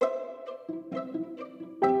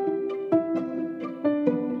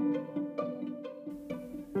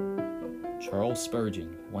Charles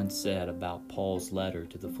Spurgeon once said about Paul's letter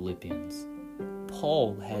to the Philippians,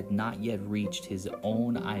 Paul had not yet reached his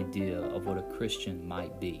own idea of what a Christian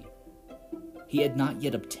might be. He had not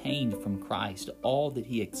yet obtained from Christ all that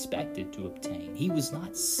he expected to obtain. He was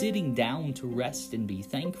not sitting down to rest and be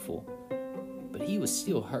thankful, but he was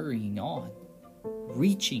still hurrying on,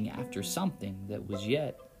 reaching after something that was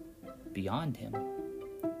yet beyond him.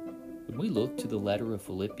 When we look to the letter of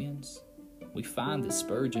Philippians, we find that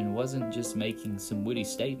Spurgeon wasn't just making some witty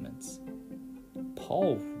statements.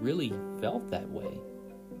 Paul really felt that way.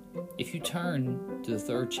 If you turn to the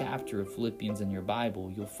 3rd chapter of Philippians in your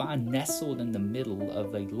Bible, you'll find nestled in the middle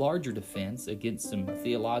of a larger defense against some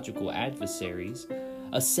theological adversaries,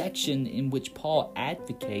 a section in which Paul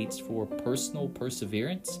advocates for personal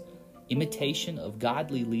perseverance, imitation of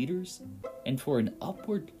godly leaders, and for an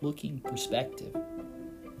upward-looking perspective.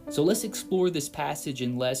 So let's explore this passage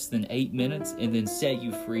in less than 8 minutes and then set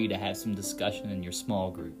you free to have some discussion in your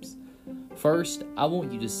small groups. First, I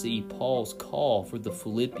want you to see Paul's call for the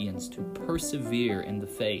Philippians to persevere in the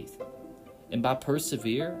faith. And by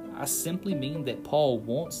persevere, I simply mean that Paul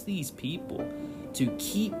wants these people to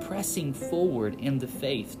keep pressing forward in the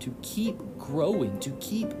faith, to keep growing, to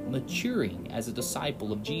keep maturing as a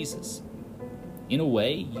disciple of Jesus. In a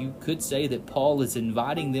way, you could say that Paul is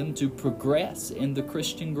inviting them to progress in the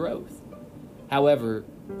Christian growth. However,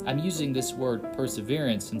 I'm using this word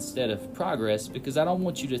perseverance instead of progress because I don't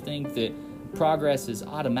want you to think that progress is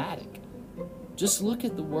automatic. Just look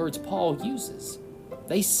at the words Paul uses.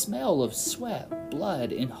 They smell of sweat,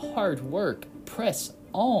 blood, and hard work. Press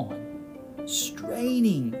on,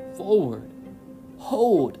 straining forward,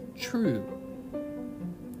 hold true.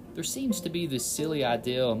 There seems to be this silly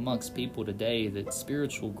idea amongst people today that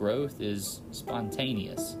spiritual growth is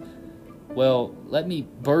spontaneous. Well, let me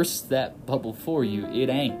burst that bubble for you. It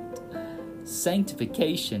ain't.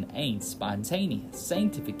 Sanctification ain't spontaneous.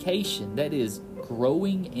 Sanctification, that is,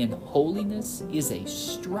 growing in holiness, is a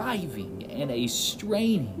striving and a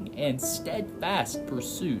straining and steadfast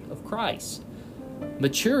pursuit of Christ.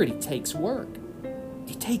 Maturity takes work.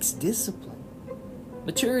 It takes discipline.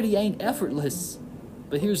 Maturity ain't effortless.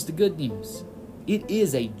 But here's the good news. It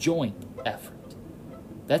is a joint effort.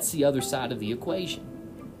 That's the other side of the equation.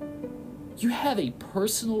 You have a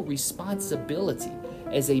personal responsibility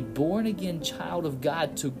as a born-again child of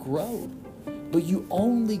God to grow, but you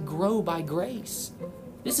only grow by grace.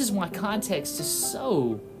 This is why context is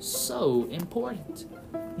so important.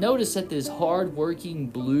 Notice that this hard-working,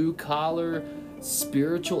 blue-collar,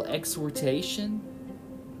 spiritual exhortation,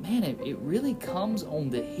 man, it really comes on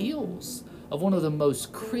the heels of one of the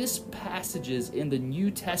most crisp passages in the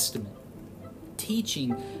New Testament,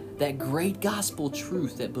 teaching that great gospel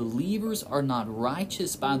truth that believers are not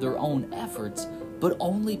righteous by their own efforts, but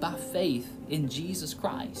only by faith in Jesus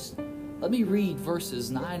Christ. Let me read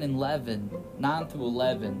verses 9 through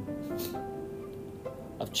 11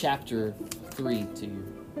 of chapter 3 to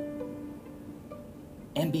you.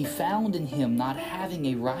 And be found in him, not having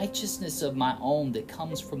a righteousness of my own that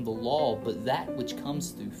comes from the law, but that which comes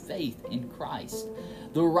through faith in Christ.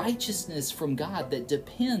 The righteousness from God that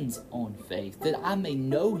depends on faith, that I may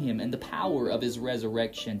know him and the power of his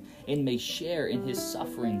resurrection, and may share in his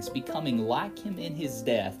sufferings, becoming like him in his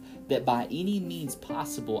death, that by any means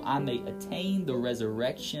possible I may attain the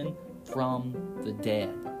resurrection from the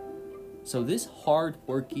dead. So this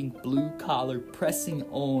hard-working, blue-collar pressing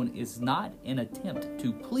on is not an attempt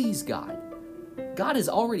to please God. God is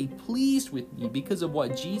already pleased with me because of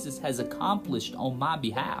what Jesus has accomplished on my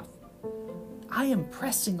behalf. I am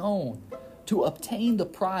pressing on to obtain the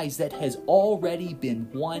prize that has already been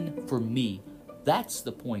won for me. That's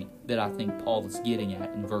the point that I think Paul is getting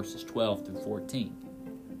at in verses 12 through 14.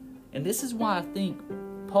 And this is why I think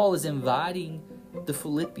Paul is inviting the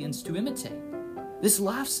Philippians to imitate this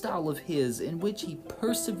lifestyle of his in which he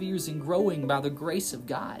perseveres in growing by the grace of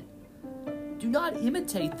God. Do not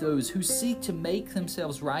imitate those who seek to make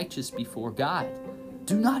themselves righteous before God.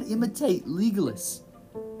 Do not imitate legalists.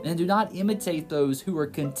 And do not imitate those who are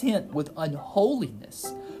content with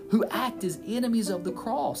unholiness, who act as enemies of the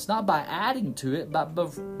cross, not by adding to it, but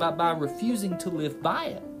by refusing to live by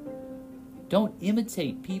it. Don't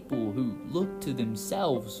imitate people who look to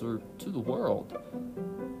themselves or to the world,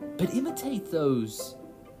 but imitate those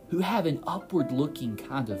who have an upward-looking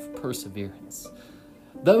kind of perseverance,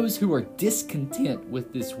 those who are discontent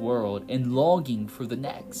with this world and longing for the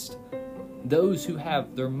next, those who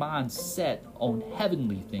have their minds set on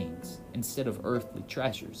heavenly things instead of earthly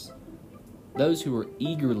treasures, those who are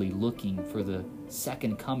eagerly looking for the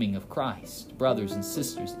second coming of Christ. Brothers and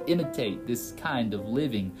sisters, imitate this kind of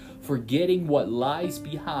living, forgetting what lies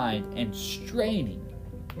behind and straining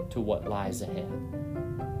to what lies ahead.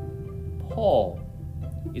 Paul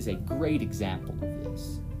is a great example of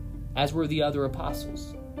this, as were the other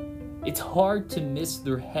apostles. It's hard to miss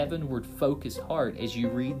their heavenward-focused heart as you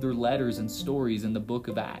read their letters and stories in the book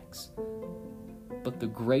of Acts. But the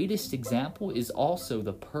greatest example is also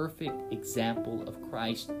the perfect example of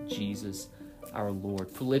Christ Jesus our Lord.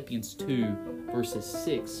 Philippians 2, verses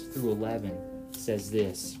 6 through 11 says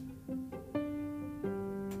this: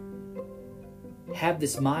 "Have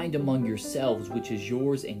this mind among yourselves, which is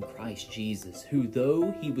yours in Christ Jesus, who,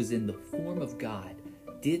 though he was in the form of God,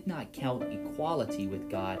 did not count equality with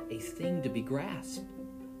God a thing to be grasped,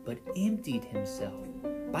 but emptied himself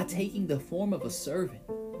by taking the form of a servant.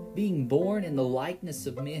 Being born in the likeness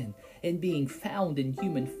of men, and being found in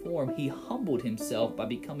human form, he humbled himself by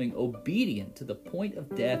becoming obedient to the point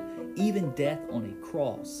of death, even death on a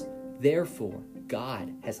cross. Therefore,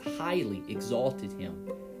 God has highly exalted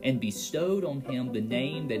him and bestowed on him the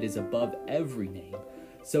name that is above every name,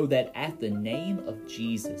 so that at the name of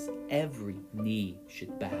Jesus every knee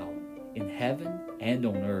should bow, in heaven and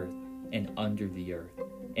on earth and under the earth,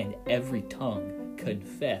 and every tongue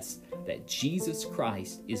confess that Jesus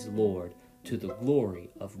Christ is Lord, to the glory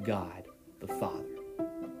of God the Father."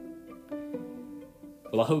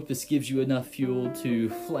 Well, I hope this gives you enough fuel to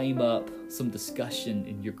flame up some discussion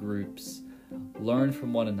in your groups. Learn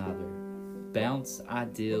from one another. Bounce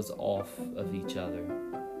ideas off of each other.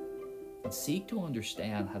 And seek to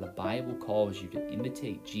understand how the Bible calls you to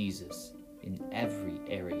imitate Jesus in every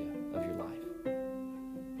area of your life.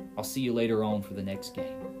 I'll see you later on for the next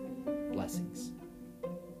game. Blessings.